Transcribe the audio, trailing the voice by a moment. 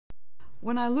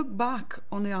when I look back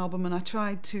on the album and I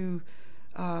tried to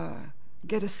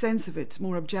get a sense of it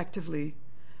more objectively,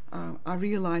 I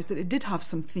realized that it did have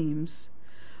some themes,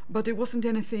 but it wasn't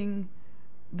anything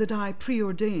that I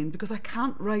preordained, because I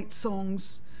can't write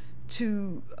songs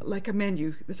to like a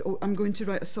menu. I'm going to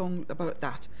write a song about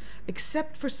that.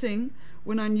 Except for Sing,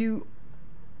 when I knew,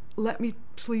 let me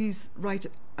please write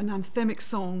an anthemic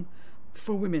song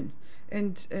for women.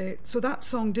 And so that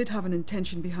song did have an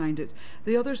intention behind it.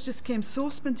 The others just came so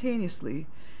spontaneously,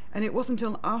 and it wasn't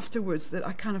until afterwards that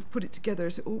I kind of put it together.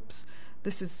 So, oops,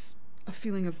 this is a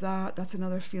feeling of that, that's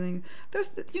another feeling.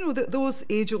 There's, you know, those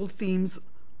age-old themes: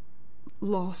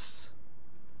 loss,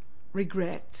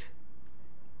 regret,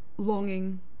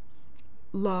 longing,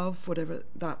 love, whatever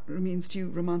that means to you,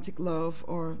 romantic love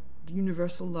or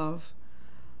universal love.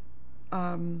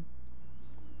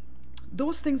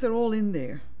 Those things are all in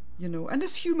there, you know, and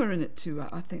there's humour in it too.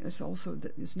 I think there's also,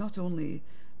 it's not only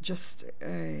just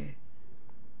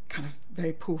kind of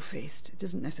very po-faced. It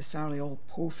isn't necessarily all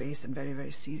po-faced and very,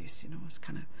 very serious, you know. It's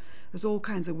kind of, there's all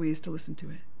kinds of ways to listen to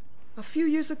it. A few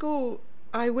years ago,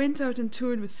 I went out and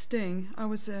toured with Sting. I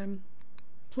was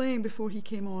playing before he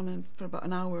came on, and for about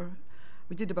an hour.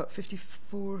 We did about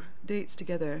 54 dates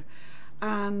together,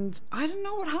 and I don't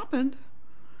know what happened,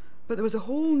 but there was a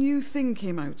whole new thing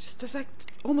came out, just like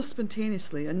almost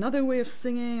spontaneously, another way of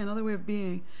singing, another way of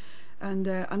being, and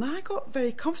I got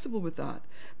very comfortable with that.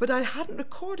 But I hadn't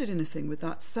recorded anything with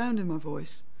that sound in my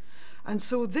voice, and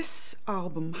so this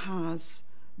album has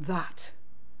that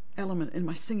element in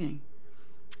my singing,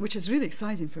 which is really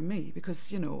exciting for me,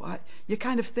 because, you know, you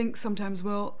kind of think sometimes,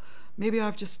 well, maybe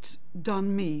I've just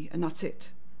done me and that's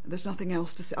it. There's nothing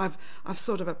else to say. I've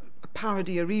sort of a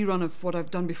parody, a rerun of what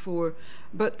I've done before.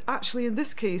 But actually in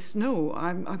this case, no,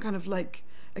 I'm kind of like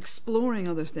exploring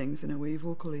other things in a way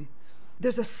vocally.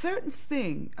 There's a certain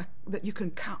thing that you can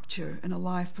capture in a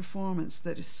live performance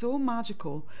that is so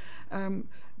magical, and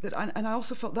I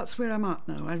also felt that's where I'm at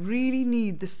now. I really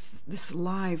need this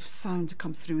live sound to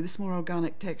come through, this more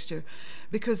organic texture,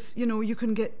 because, you know, you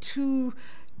can get too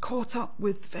caught up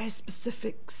with very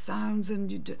specific sounds,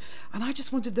 and I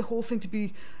just wanted the whole thing to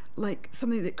be like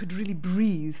something that could really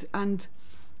breathe. And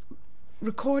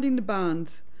recording the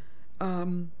band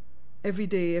every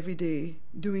day,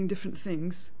 doing different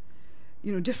things,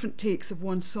 you know, different takes of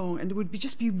one song, and it would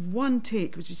just be one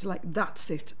take, which was like, that's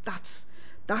it,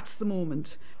 that's the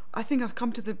moment. I think I've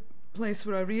come to the place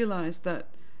where I realised that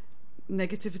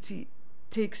negativity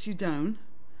takes you down,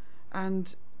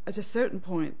 and at a certain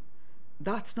point,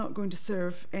 that's not going to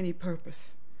serve any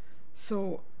purpose.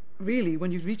 So really,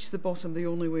 when you reach the bottom, the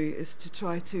only way is to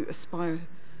try to aspire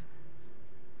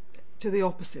to the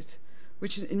opposite,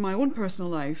 which in my own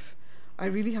personal life, I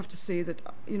really have to say that,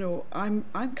 you know, I'm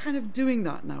kind of doing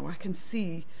that now. I can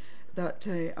see that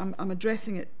I'm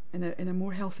addressing it in a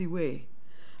more healthy way.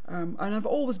 And I've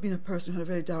always been a person who had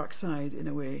a very dark side in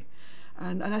a way.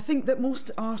 And I think that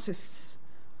most artists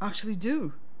actually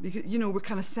do, because, you know, we're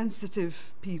kind of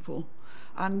sensitive people.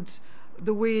 And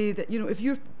the way that, you know, if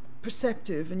you're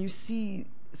perceptive and you see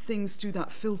things through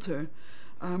that filter,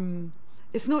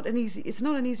 it's not an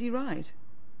easy ride,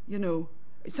 you know.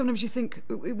 Sometimes you think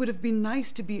it would have been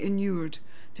nice to be inured,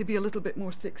 to be a little bit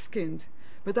more thick-skinned,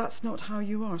 but that's not how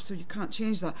you are, so you can't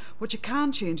change that. What you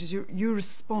can change is your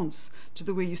response to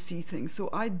the way you see things. So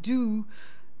I do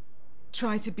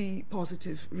try to be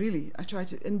positive, really. I try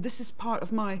to, and this is part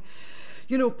of my,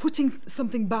 you know, putting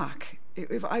something back.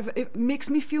 It makes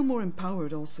me feel more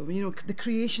empowered also. You know, the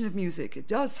creation of music, it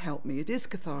does help me. It is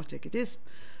cathartic. It is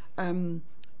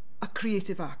a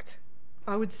creative act.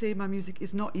 I would say my music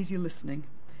is not easy listening,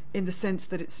 in the sense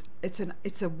that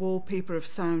it's a wallpaper of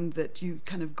sound that you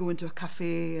kind of go into a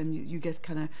cafe and you get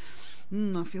kind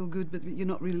of, I feel good, but you're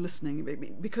not really listening,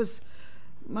 because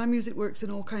my music works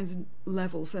in all kinds of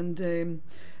levels, and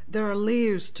there are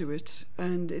layers to it,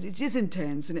 and it is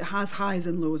intense, and it has highs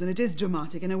and lows, and it is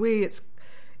dramatic. In a way,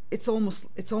 it's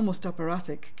almost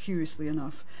operatic, curiously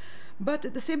enough. But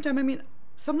at the same time, I mean,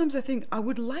 sometimes I think I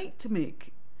would like to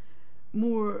make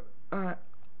more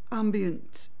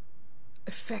ambient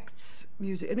effects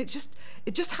music, and it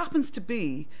just happens to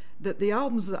be that the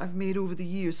albums that I've made over the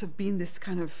years have been this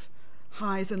kind of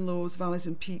highs and lows, valleys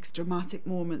and peaks, dramatic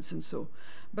moments, and so.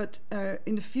 But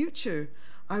in the future,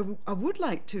 I would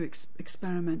like to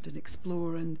experiment and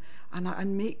explore and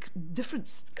make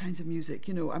different kinds of music.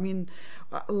 You know, I mean,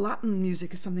 Latin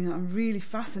music is something that I'm really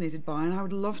fascinated by, and I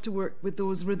would love to work with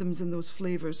those rhythms and those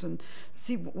flavors and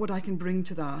see what I can bring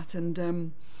to that.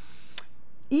 And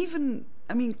even,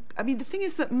 I mean, the thing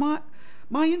is that my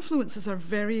influences are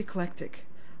very eclectic,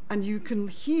 and you can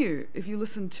hear, if you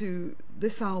listen to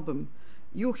this album,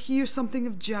 you'll hear something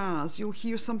of jazz, you'll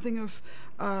hear something of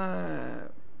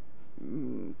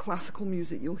classical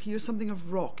music, you'll hear something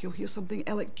of rock, you'll hear something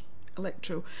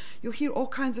electro, you'll hear all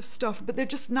kinds of stuff, but they're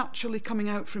just naturally coming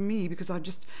out from me because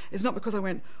it's not because I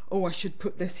went, oh, I should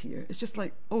put this here. It's just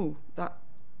like, oh, that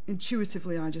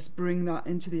intuitively I just bring that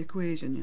into the equation.